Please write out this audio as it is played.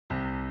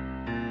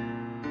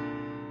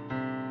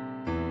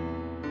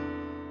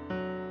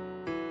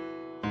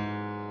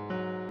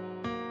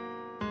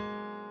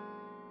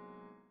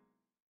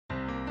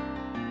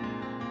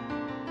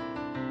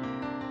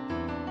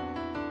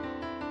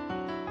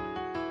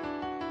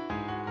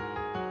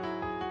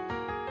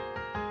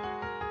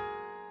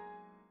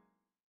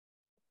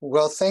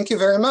Well, thank you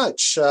very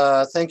much.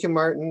 Thank you,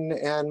 Martin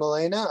and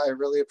Milena. I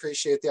really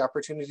appreciate the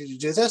opportunity to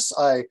do this.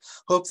 I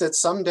hope that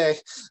someday,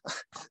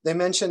 they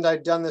mentioned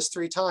I'd done this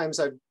 3 times.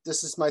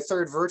 This is my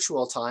 3rd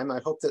virtual time. I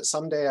hope that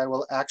someday I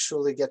will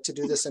actually get to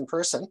do this in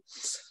person.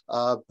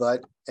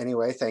 But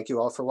anyway, thank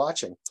you all for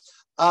watching.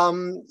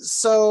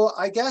 So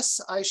I guess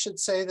I should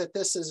say that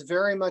this is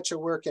very much a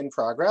work in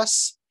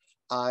progress.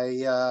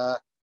 I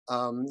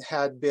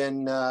had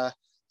been,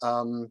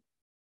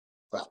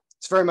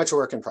 it's very much a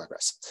work in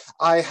progress.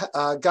 I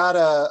got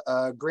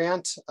a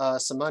grant,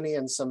 some money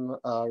and some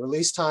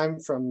release time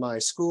from my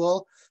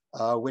school,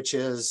 which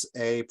is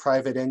a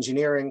private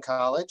engineering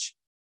college,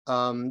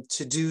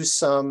 to do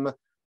some,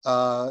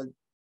 a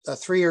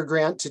 3-year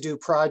grant to do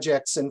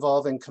projects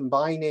involving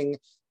combining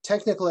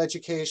technical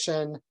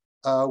education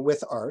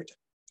with art.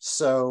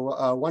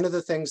 So one of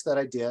the things that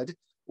I did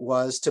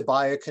was to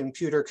buy a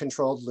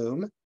computer-controlled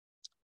loom.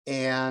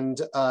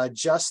 And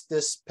just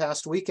this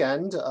past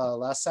weekend,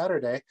 last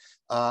Saturday,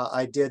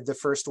 I did the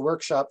first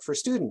workshop for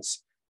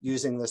students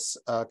using this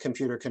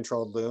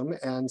computer-controlled loom.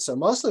 And so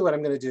mostly what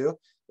I'm going to do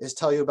is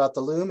tell you about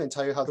the loom and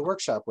tell you how the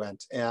workshop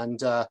went.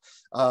 And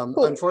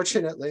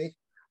unfortunately,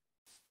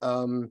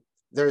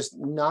 there's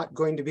only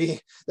going to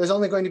be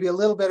a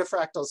little bit of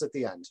fractals at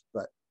the end,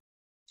 but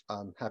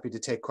I'm happy to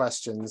take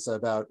questions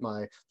about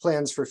my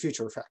plans for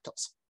future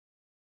fractals.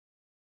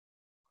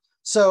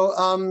 So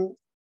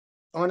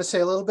I want to say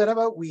a little bit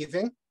about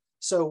weaving.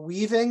 So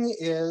weaving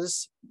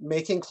is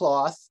making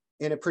cloth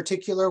in a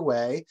particular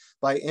way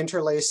by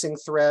interlacing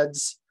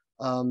threads,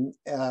 2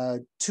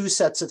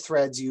 sets of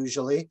threads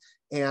usually.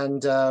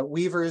 And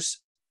weavers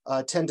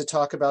tend to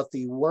talk about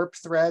the warp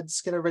threads.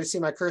 Can everybody see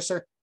my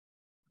cursor?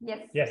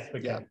 Yes. Yes,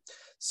 we can. Yeah.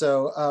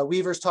 So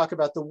weavers talk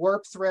about the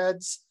warp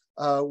threads,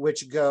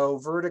 which go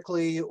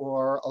vertically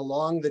or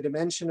along the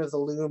dimension of the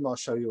loom. I'll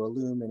show you a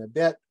loom in a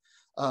bit.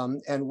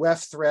 And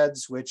weft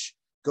threads, which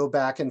go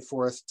back and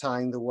forth,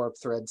 tying the warp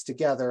threads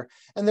together.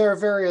 And there are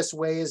various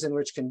ways in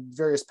which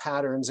various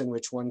patterns in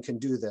which one can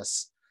do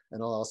this.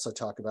 And I'll also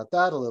talk about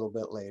that a little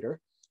bit later.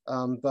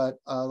 But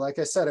like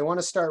I said, I want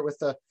to start with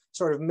the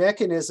sort of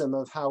mechanism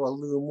of how a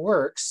loom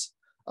works.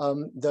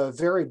 The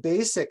very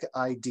basic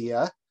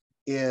idea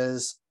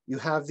is you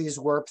have these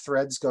warp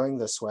threads going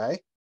this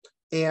way,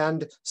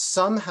 and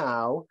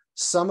somehow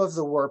some of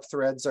the warp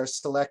threads are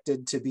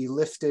selected to be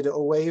lifted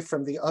away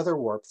from the other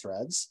warp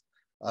threads.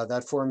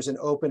 That forms an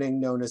opening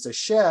known as a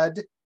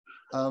shed.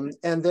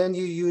 And then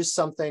you use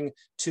something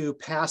to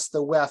pass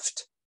the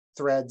weft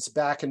threads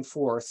back and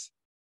forth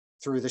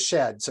through the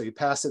shed. So you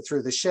pass it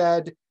through the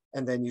shed,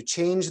 and then you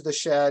change the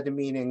shed,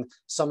 meaning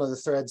some of the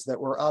threads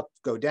that were up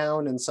go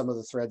down and some of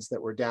the threads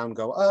that were down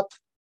go up.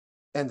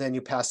 And then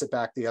you pass it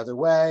back the other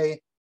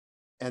way,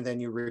 and then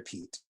you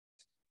repeat.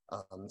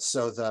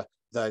 So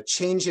the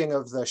changing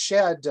of the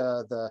shed,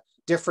 the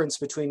difference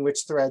between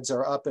which threads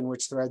are up and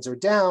which threads are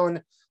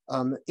down,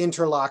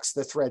 interlocks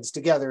the threads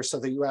together so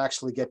that you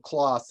actually get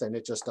cloth and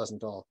it just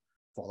doesn't all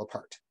fall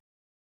apart.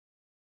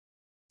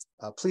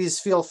 Please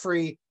feel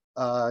free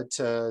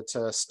to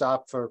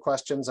stop for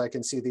questions. I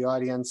can see the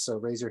audience, so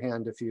raise your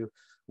hand if you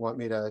want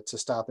me to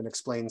stop and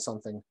explain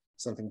something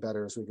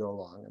better as we go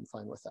along. I'm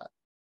fine with that.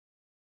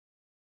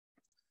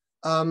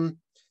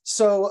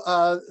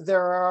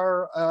 There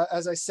are,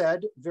 as I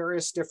said,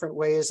 various different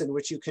ways in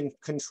which you can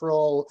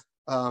control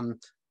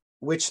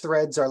which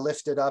threads are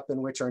lifted up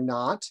and which are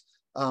not.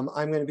 I'm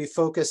going to be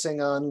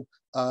focusing on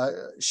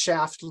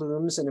shaft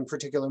looms, and in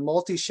particular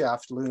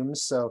multi-shaft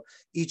looms. So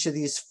each of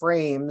these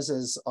frames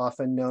is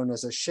often known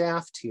as a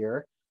shaft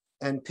here.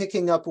 And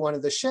picking up one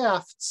of the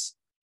shafts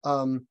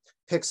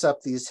picks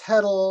up these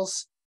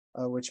heddles,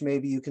 which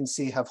maybe you can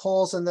see have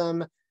holes in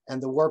them,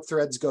 and the warp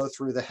threads go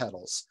through the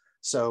heddles.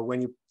 So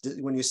when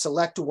you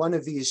select one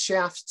of these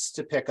shafts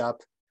to pick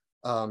up,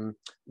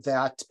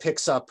 that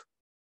picks up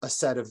a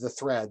set of the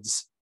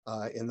threads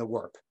in the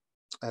warp.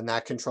 And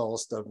that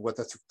controls what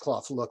the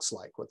cloth looks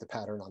like, what the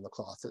pattern on the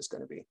cloth is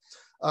going to be.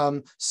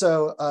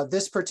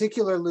 This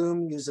particular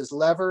loom uses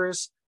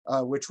levers,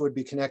 which would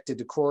be connected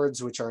to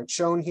cords, which aren't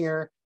shown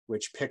here,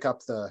 which pick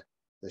up the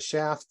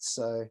shafts.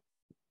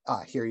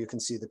 Here you can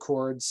see the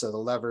cords. So the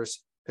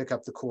levers pick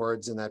up the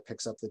cords, and that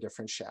picks up the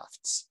different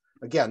shafts.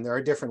 Again, there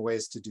are different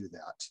ways to do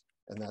that,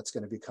 and that's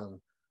going to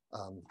become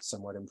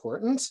somewhat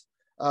important.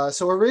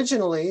 So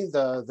originally,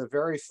 the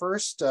very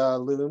first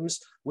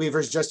looms,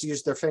 weavers just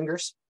used their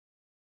fingers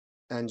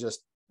and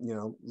just,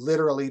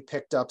 literally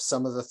picked up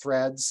some of the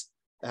threads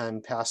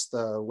and passed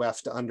the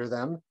weft under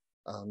them.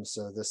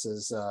 So this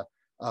is a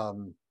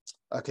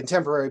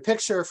contemporary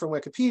picture from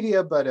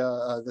Wikipedia, but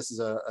this is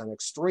an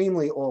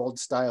extremely old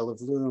style of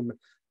loom,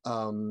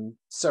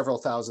 several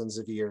thousands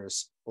of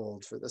years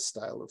old for this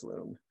style of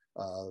loom.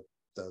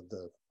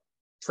 The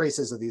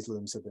traces of these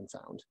looms have been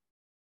found.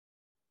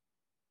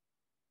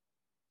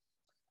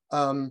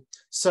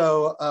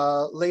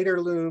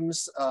 Later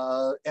looms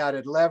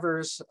added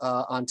levers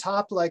on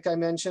top, like I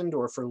mentioned,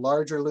 or for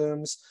larger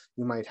looms,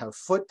 you might have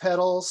foot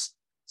pedals.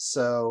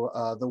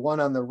 So the one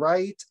on the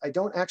right, I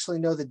don't actually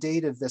know the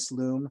date of this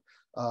loom,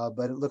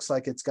 but it looks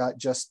like it's got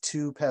just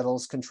 2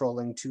 pedals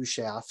controlling 2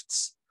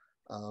 shafts,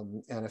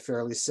 and a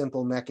fairly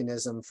simple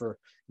mechanism for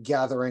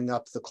gathering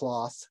up the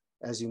cloth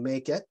as you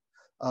make it.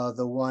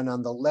 The one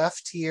on the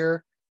left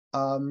here,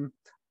 I'm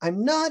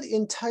not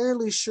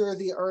entirely sure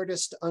the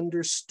artist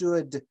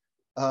understood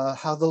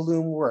how the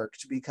loom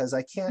worked, because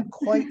I can't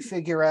quite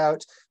figure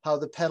out how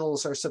the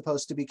pedals are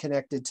supposed to be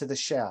connected to the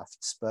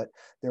shafts, but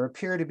there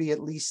appear to be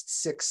at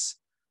least 6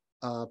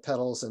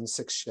 pedals and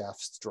 6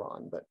 shafts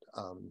drawn, but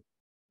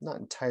not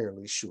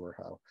entirely sure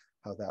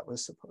how that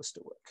was supposed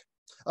to work.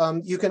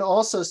 You can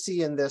also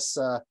see in this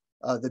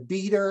the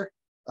beater,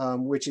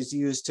 which is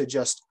used to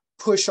just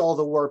push all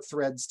the warp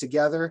threads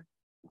together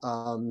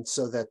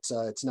so that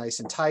it's nice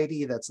and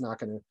tidy. That's not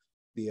going to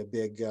be a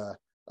big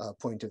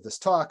point of this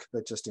talk,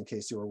 but just in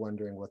case you were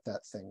wondering what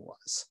that thing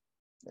was.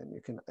 And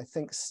you can, I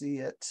think, see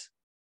it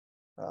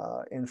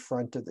in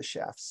front of the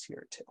shafts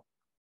here too.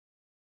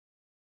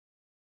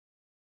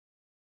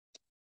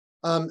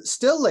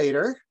 Still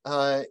later,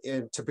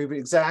 to be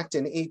exact,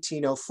 in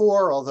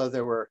 1804, although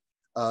there were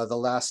the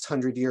last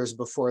 100 years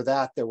before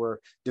that, there were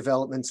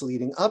developments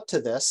leading up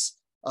to this.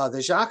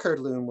 The Jacquard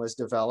loom was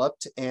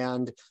developed,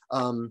 and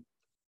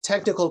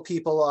technical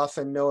people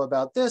often know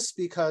about this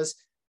because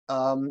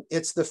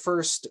it's the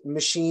first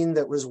machine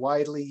that was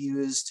widely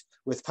used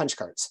with punch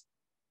cards.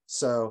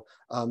 So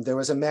there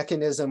was a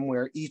mechanism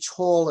where each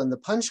hole in the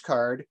punch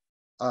card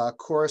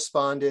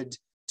corresponded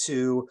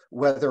to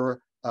whether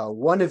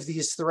one of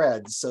these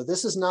threads, so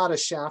this is not a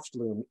shaft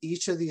loom,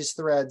 each of these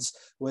threads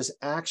was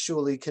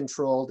actually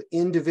controlled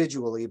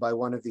individually by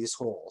one of these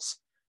holes.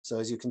 So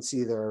as you can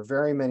see, there are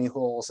very many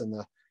holes in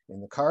the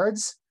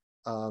cards,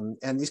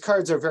 and these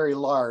cards are very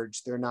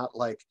large. They're not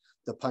like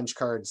the punch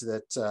cards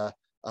that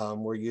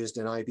were used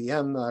in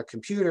IBM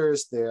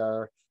computers. They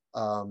are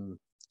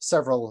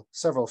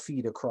several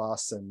feet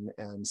across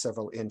and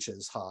several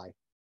inches high.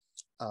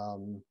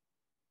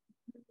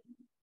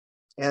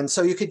 And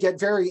so you could get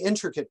very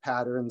intricate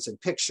patterns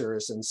and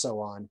pictures and so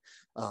on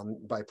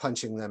by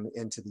punching them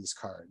into these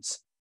cards.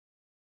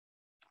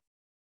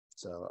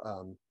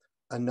 So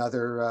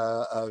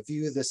another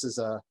view, this is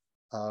a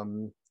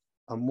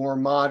more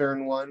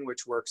modern one,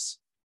 which works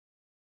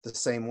the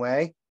same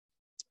way,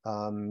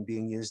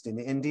 being used in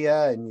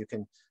India. And you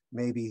can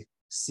maybe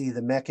see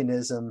the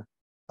mechanism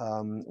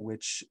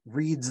which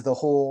reads the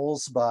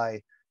holes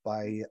by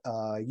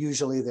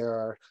usually there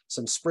are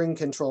some spring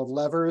controlled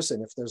levers,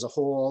 and if there's a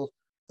hole,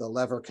 the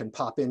lever can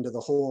pop into the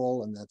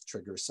hole and that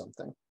triggers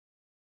something.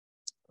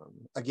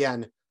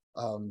 Again,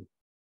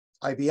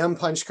 IBM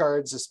punch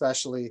cards,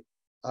 especially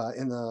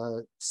in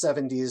the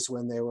 70s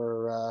when they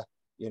were,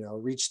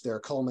 reached their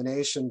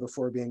culmination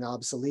before being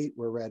obsolete,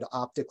 were read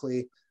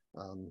optically.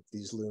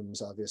 These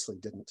looms obviously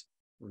didn't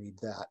read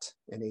that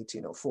in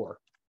 1804.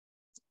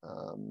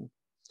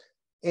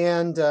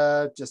 And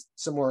just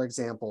some more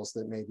examples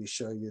that maybe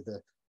show you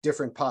the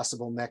different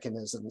possible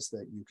mechanisms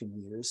that you can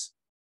use.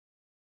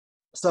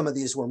 Some of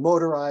these were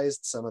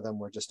motorized, some of them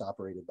were just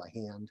operated by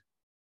hand.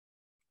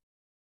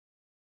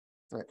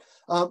 All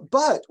right.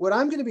 But what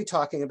I'm going to be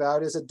talking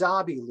about is a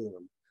Dobby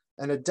loom.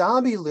 And a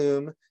Dobby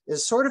loom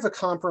is sort of a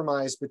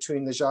compromise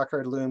between the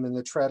Jacquard loom and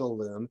the treadle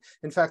loom.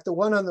 In fact, the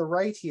one on the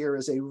right here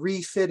is a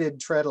refitted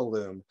treadle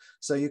loom.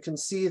 So you can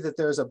see that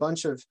there's a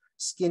bunch of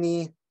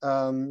skinny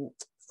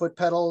foot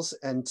pedals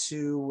and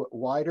 2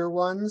 wider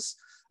ones.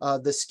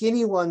 The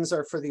skinny ones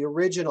are for the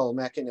original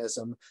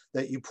mechanism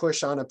that you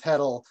push on a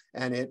pedal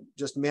and it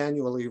just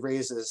manually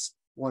raises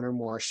 1 or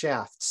more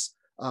shafts.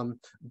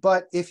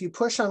 But if you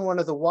push on one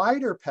of the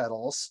wider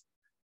pedals,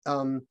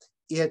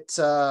 it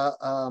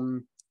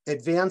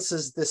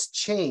advances this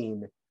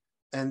chain.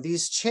 And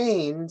these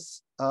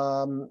chains,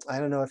 I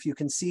don't know if you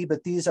can see,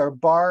 but these are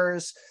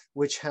bars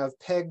which have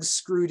pegs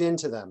screwed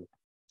into them,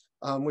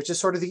 which is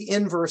sort of the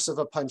inverse of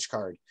a punch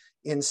card.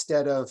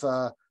 Instead of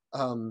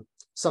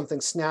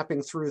something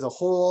snapping through the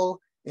hole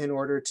in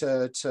order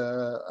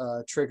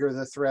to trigger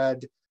the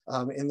thread,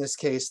 in this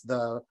case,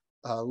 the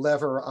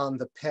lever on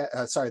the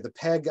the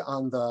peg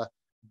on the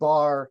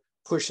bar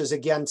pushes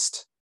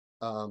against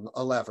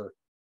a lever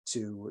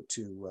to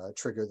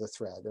trigger the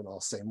thread, and I'll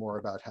say more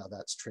about how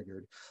that's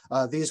triggered.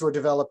 These were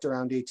developed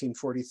around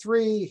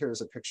 1843. Here's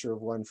a picture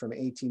of one from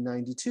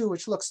 1892,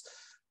 which looks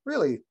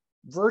really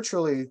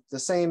virtually the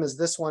same as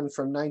this one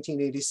from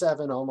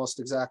 1987,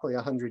 almost exactly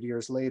 100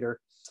 years later.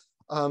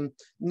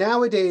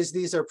 Nowadays,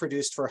 these are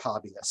produced for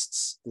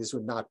hobbyists. These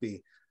would not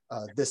be,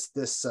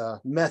 this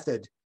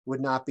method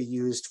would not be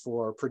used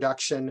for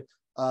production.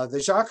 The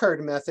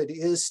Jacquard method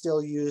is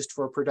still used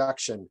for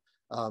production.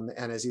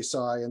 And as you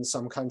saw in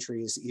some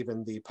countries,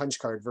 even the punch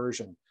card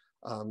version,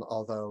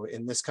 although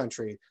in this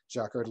country,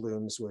 Jacquard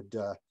looms would,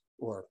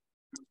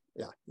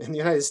 in the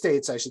United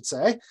States, I should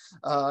say,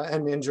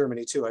 and in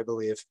Germany too, I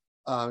believe,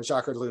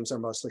 Jacquard looms are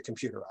mostly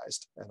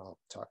computerized. And I'll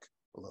talk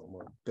a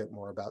bit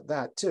more about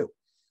that too.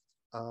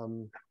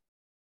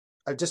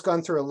 I've just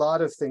gone through a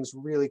lot of things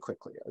really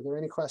quickly. Are there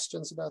any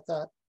questions about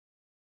that?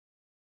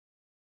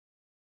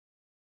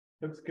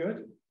 Looks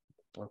good.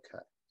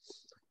 Okay.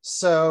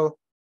 So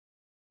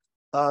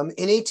In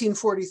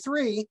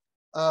 1843,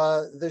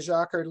 the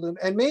Jacquard loom,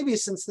 and maybe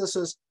since this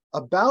was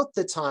about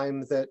the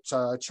time that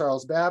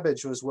Charles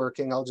Babbage was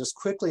working, I'll just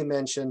quickly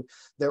mention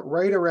that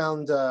right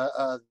around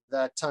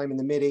that time in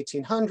the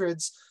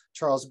mid-1800s,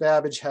 Charles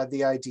Babbage had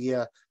the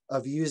idea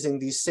of using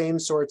these same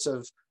sorts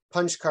of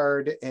punch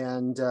card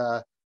and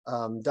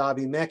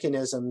Dobby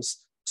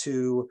mechanisms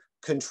to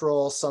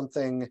control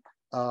something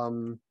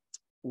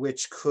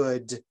which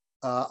could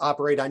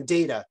operate on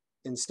data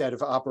instead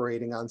of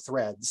operating on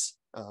threads.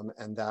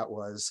 And that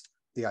was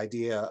the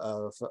idea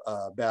of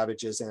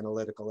Babbage's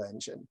analytical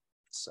engine,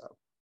 so,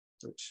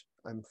 which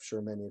I'm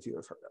sure many of you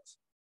have heard of.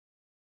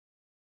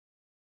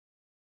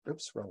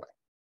 Oops, wrong way.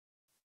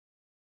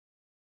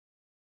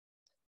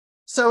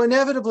 So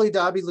inevitably,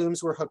 Dobby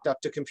looms were hooked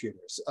up to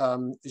computers.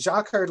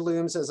 Jacquard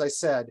looms, as I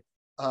said,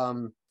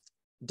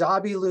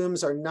 Dobby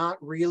looms are not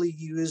really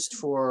used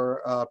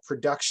for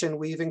production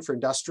weaving, for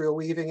industrial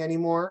weaving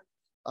anymore.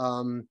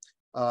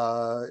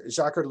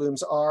 Jacquard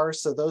looms are,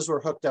 so those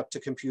were hooked up to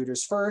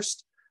computers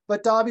first,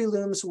 but Dobby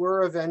looms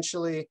were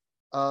eventually,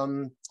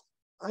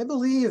 I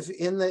believe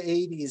in the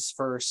 80s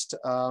first,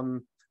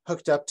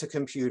 hooked up to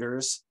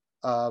computers.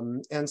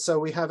 And so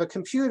we have a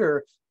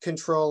computer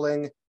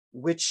controlling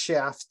which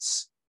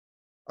shafts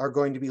are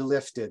going to be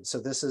lifted. So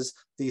this is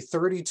the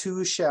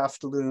 32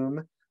 shaft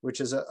loom, which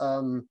is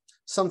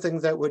something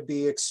that would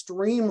be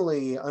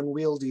extremely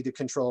unwieldy to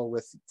control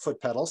with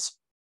foot pedals.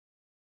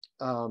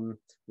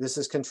 This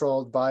is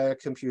controlled by a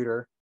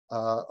computer.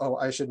 Oh,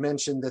 I should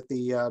mention that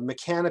the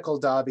mechanical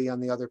Dobby on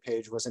the other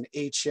page was an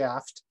 8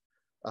 shaft.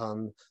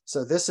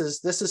 So this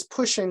is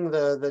pushing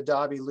the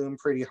Dobby loom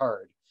pretty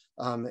hard,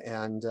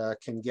 and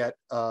can get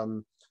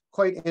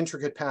quite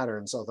intricate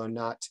patterns, although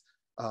not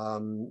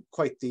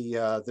quite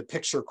the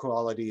picture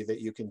quality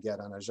that you can get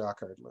on a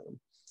Jacquard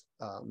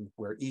loom,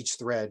 where each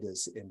thread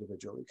is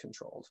individually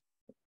controlled.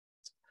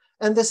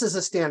 And this is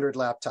a standard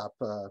laptop,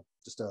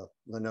 just a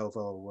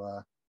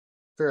Lenovo,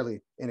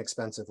 fairly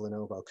inexpensive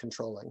Lenovo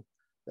controlling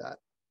that.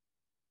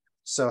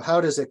 So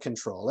how does it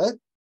control it?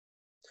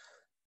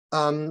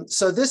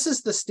 So this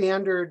is the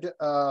standard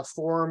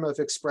form of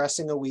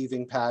expressing a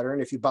weaving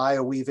pattern. If you buy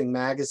a weaving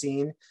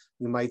magazine,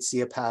 you might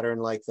see a pattern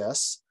like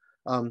this.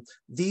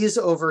 These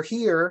over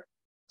here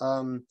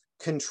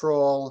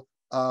control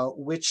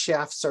which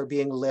shafts are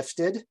being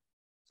lifted.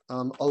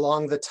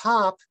 Along the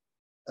top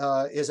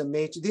is a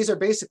matrix. These are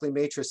basically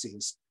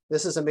matrices.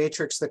 This is a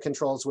matrix that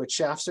controls which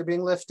shafts are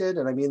being lifted,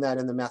 and I mean that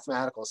in the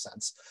mathematical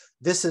sense.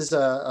 This is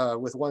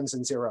with ones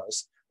and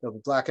zeros. The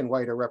black and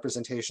white are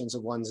representations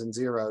of ones and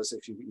zeros,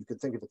 if you could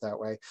think of it that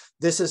way.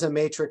 This is a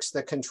matrix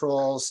that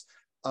controls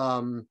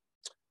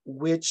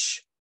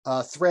which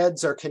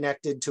threads are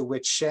connected to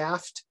which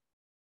shaft.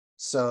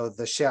 So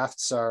the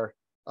shafts are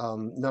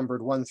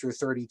numbered 1 through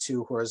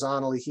 32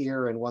 horizontally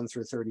here and 1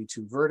 through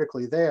 32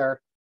 vertically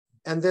there.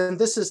 And then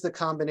this is the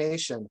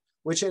combination,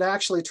 which it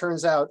actually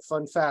turns out,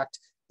 fun fact,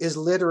 is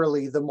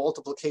literally the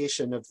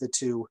multiplication of the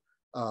two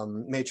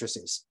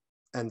matrices.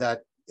 And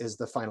that is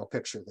the final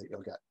picture that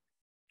you'll get.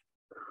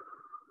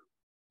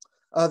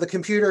 The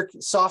computer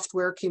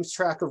software keeps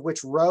track of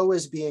which row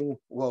is being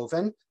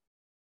woven.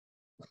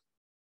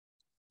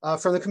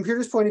 From the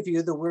computer's point of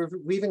view, the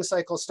weaving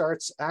cycle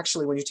starts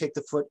actually when you take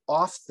the foot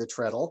off the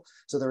treadle.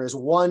 So there is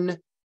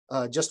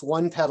just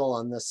one pedal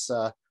on this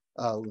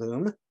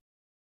loom.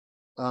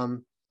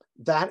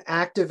 That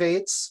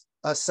activates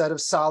a set of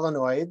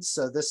solenoids.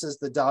 So this is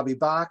the Dobby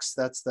box.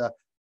 That's the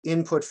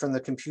input from the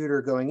computer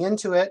going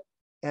into it.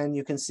 And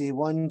you can see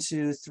 1,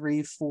 2,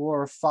 3,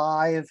 4,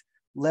 5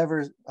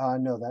 levers.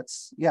 No,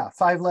 that's, yeah,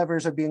 5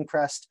 levers are being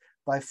pressed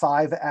by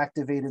 5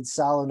 activated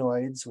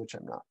solenoids, which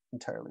I'm not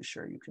entirely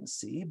sure you can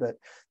see, but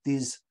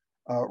these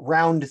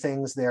round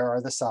things there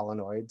are the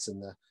solenoids,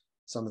 and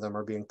some of them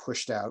are being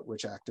pushed out,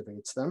 which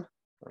activates them.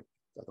 Or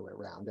the other way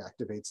around,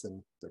 activates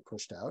them, they're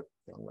pushed out,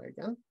 wrong way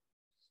again.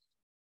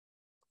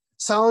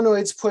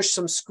 Solenoids push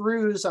some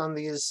screws on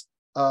these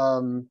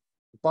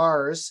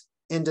bars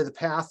into the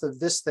path of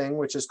this thing,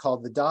 which is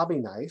called the Dobby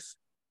knife.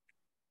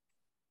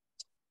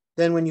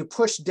 Then when you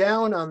push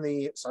down on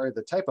the, sorry,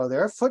 the typo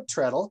there, foot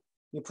treadle,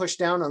 you push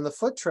down on the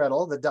foot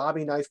treadle, the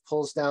Dobby knife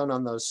pulls down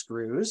on those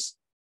screws.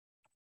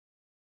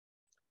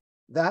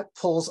 That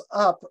pulls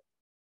up,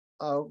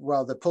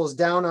 that pulls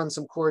down on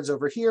some cords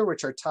over here,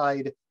 which are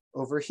tied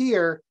over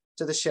here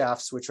to the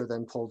shafts, which are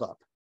then pulled up.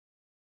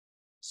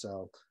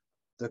 So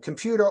the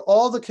computer,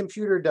 all the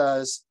computer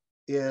does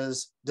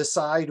is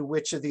decide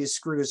which of these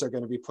screws are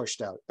going to be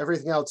pushed out.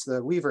 Everything else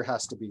the weaver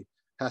has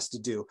to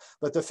do.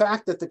 But the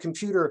fact that the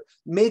computer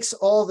makes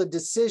all the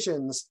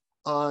decisions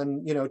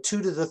on 2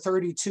 to the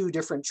 32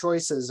 different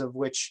choices of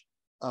which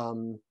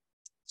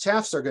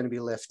shafts are going to be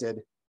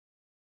lifted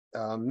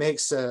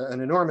makes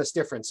an enormous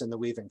difference in the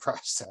weaving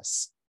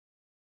process.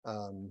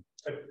 And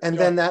John,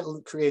 then that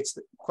creates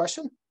the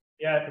question?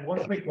 Yeah,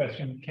 one quick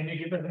question. Can you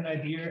give us an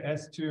idea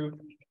as to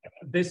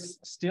this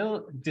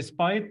still,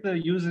 despite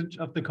the usage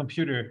of the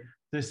computer,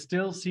 this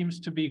still seems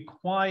to be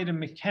quite a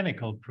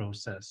mechanical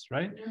process,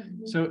 right?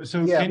 So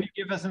Yeah. can you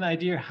give us an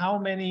idea how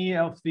many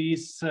of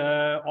these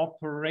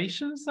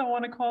operations, I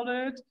want to call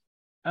it,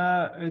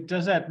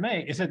 does that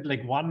make? Is it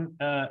like one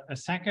a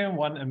second,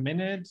 one a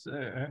minute?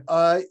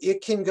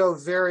 It can go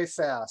very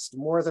fast,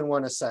 more than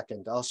one a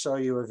second. I'll show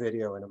you a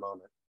video in a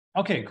moment.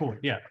 Okay, cool.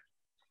 Yeah.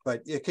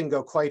 But it can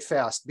go quite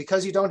fast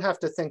because you don't have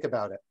to think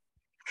about it.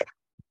 Okay.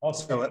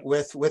 So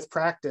with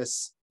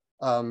practice,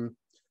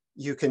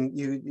 you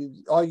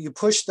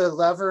push the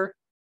lever,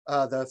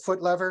 the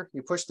foot lever.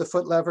 You push the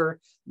foot lever.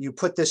 You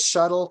put this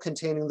shuttle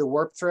containing the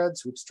warp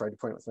threads. Oops, tried to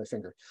point with my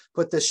finger.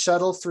 Put this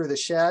shuttle through the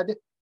shed.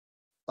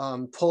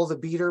 Pull the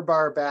beater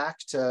bar back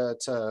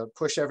to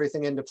push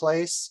everything into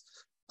place,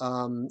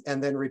 and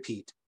then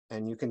repeat.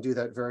 And you can do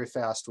that very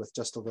fast with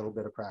just a little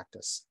bit of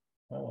practice.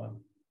 Oh, wow.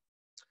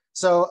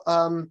 So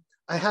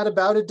I had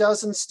about a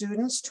dozen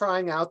students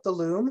trying out the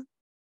loom.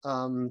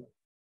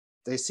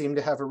 They seemed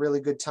to have a really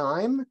good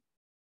time.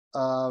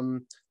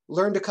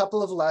 Learned a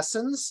couple of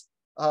lessons.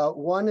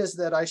 One is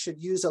that I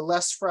should use a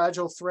less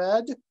fragile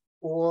thread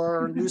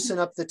or loosen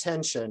up the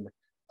tension.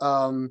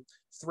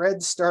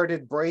 Threads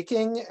started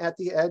breaking at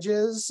the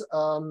edges.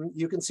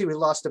 You can see we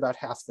lost about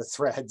half the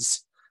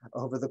threads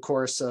over the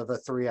course of a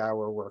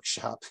 3-hour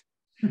workshop.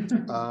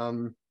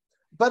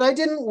 But I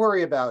didn't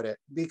worry about it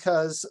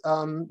because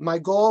my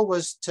goal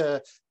was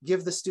to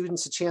give the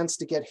students a chance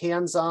to get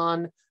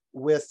hands-on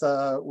with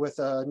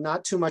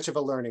not too much of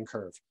a learning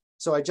curve.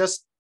 So I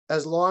just,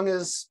 as long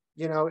as,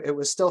 you know, it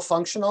was still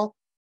functional,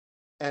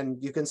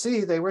 and you can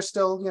see they were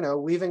still, you know,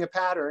 weaving a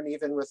pattern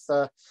even with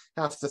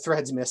half the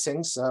threads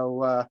missing.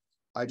 So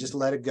I just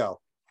let it go.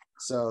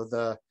 So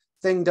the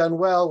thing done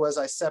well was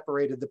I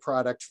separated the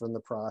product from the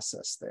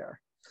process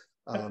there.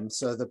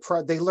 So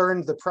they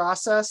learned the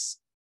process.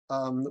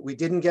 We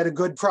didn't get a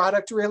good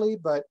product really,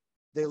 but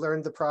they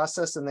learned the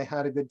process and they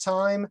had a good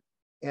time.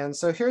 And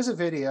so here's a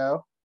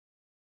video.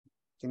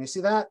 Can you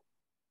see that?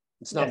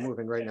 It's not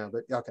moving right now,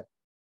 but okay.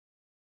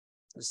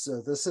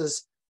 So this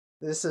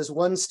is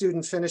one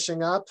student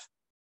finishing up.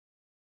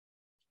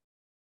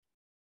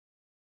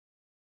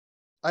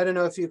 I don't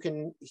know if you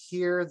can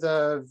hear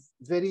the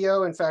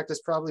video. In fact, it's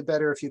probably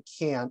better if you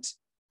can't.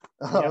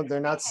 They're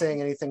not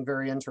saying anything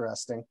very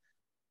interesting.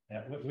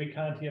 Yeah, we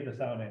can't hear the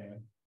sound anyway.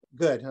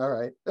 Good, all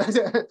right.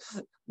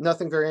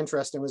 Nothing very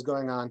interesting was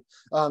going on.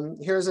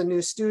 Here's a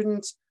new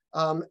student.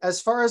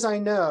 As far as I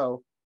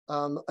know,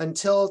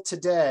 until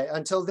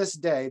this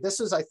day, this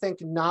was, I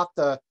think, not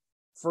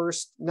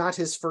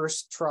his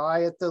first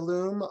try at the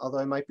loom, although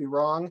I might be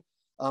wrong.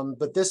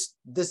 But this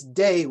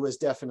day was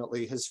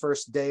definitely his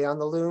first day on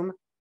the loom.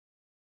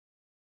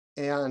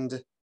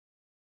 And,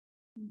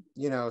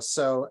 you know,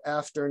 so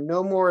after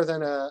no more than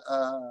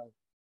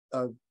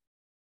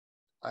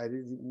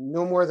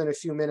no more than a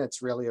few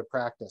minutes really of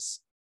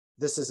practice,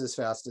 this is as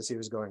fast as he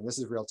was going. This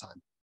is real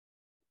time.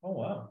 Oh,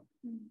 wow.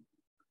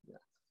 Yeah.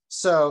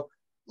 So,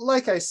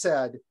 like I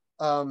said,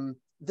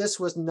 this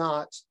was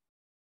not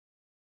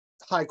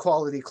high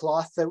quality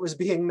cloth that was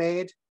being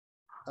made.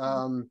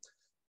 An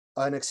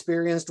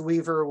experienced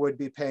weaver would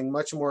be paying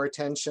much more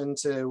attention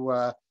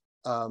to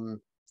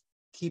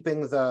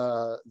keeping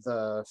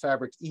the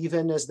fabric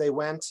even as they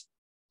went,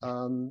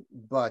 and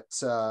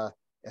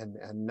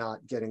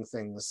not getting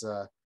things,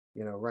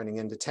 you know, running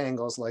into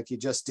tangles like you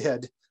just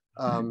did.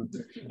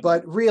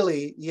 But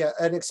really, yeah,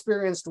 an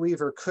experienced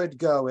weaver could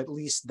go at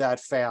least that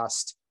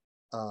fast,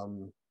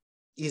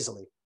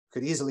 easily.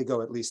 Could easily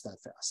go at least that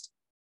fast.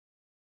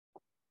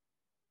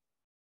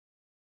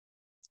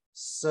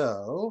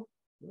 So,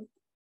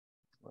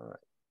 all right.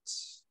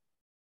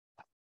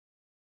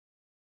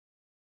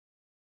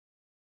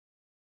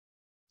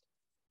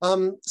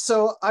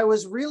 So I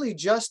was really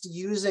just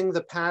using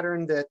the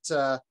pattern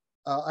that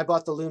I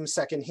bought the loom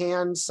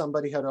secondhand.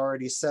 Somebody had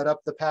already set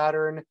up the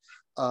pattern.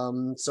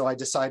 So I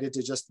decided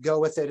to just go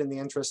with it in the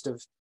interest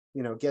of,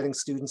 you know, getting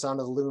students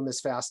onto the loom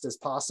as fast as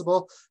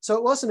possible. So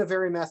it wasn't a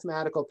very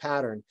mathematical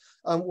pattern.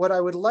 What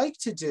I would like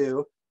to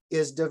do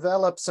is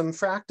develop some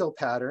fractal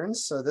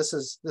patterns. So this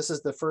is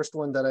the first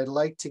one that I'd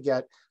like to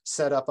get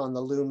set up on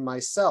the loom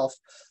myself.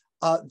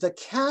 The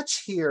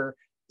catch here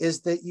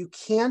is that you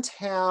can't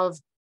have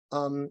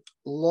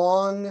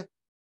long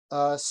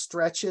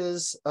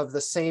stretches of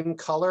the same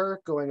color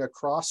going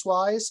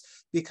acrosswise,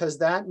 because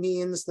that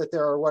means that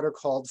there are what are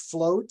called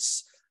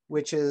floats,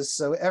 which is,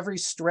 so every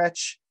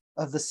stretch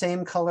of the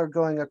same color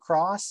going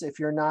across, if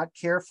you're not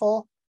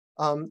careful,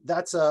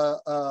 that's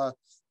a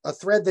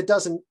thread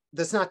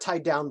that's not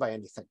tied down by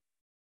anything.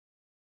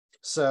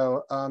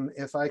 So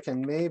if I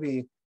can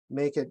maybe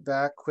make it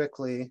back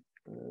quickly,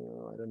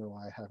 I don't know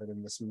why I have it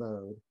in this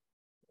mode.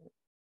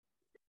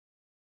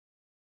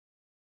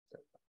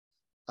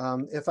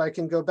 If I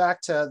can go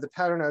back to the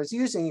pattern I was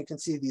using, you can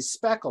see these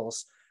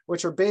speckles,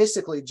 which are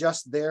basically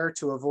just there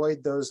to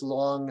avoid those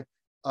long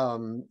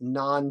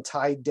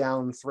non-tied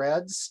down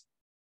threads.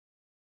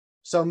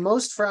 So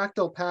most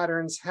fractal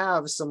patterns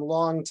have some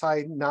long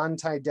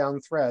non-tied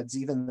down threads.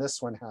 Even this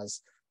one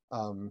has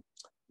some.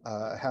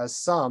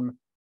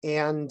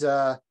 And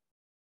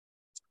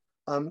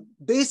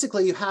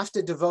Basically, you have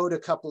to devote a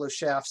couple of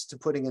shafts to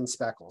putting in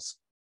speckles.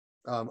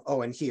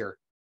 Oh, and here,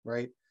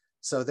 right?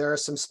 So there are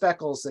some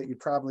speckles that you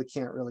probably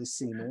can't really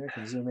see. Maybe I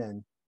can zoom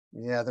in.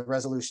 Yeah, the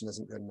resolution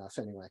isn't good enough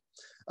anyway.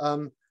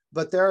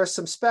 But there are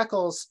some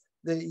speckles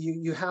that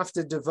you have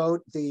to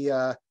devote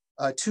the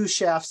 2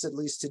 shafts at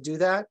least to do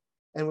that.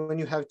 And when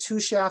you have 2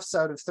 shafts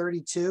out of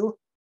 32,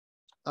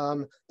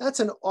 that's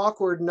an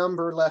awkward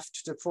number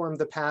left to form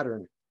the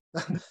pattern.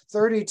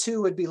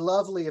 32 would be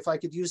lovely if I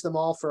could use them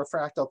all for a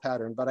fractal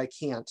pattern, but I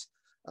can't.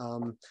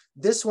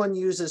 This one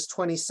uses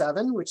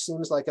 27, which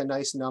seems like a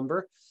nice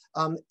number.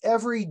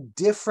 Every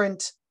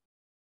different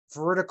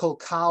vertical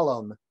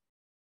column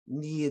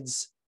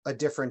needs a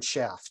different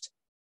shaft.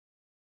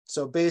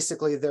 So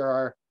basically there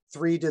are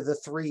 3 to the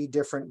 3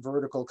 different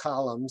vertical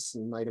columns.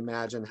 You might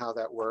imagine how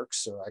that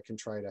works, or I can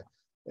try to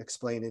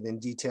explain it in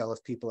detail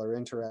if people are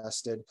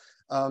interested.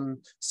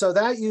 So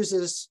that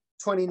uses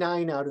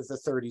 29 out of the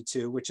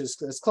 32, which is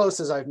as close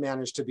as I've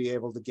managed to be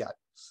able to get.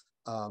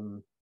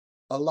 A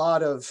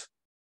lot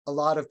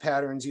of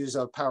patterns use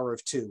a power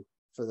of 2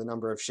 for the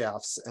number of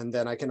shafts, and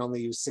then I can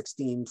only use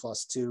 16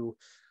 plus 2,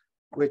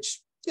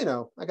 which, you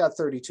know, I got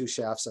 32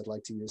 shafts. I'd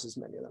like to use as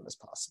many of them as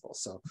possible.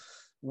 So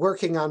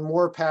working on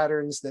more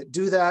patterns that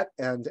do that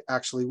and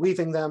actually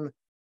weaving them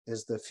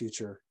is the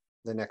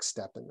next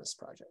step in this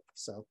project.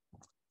 So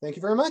thank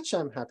you very much.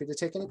 I'm happy to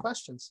take any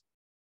questions.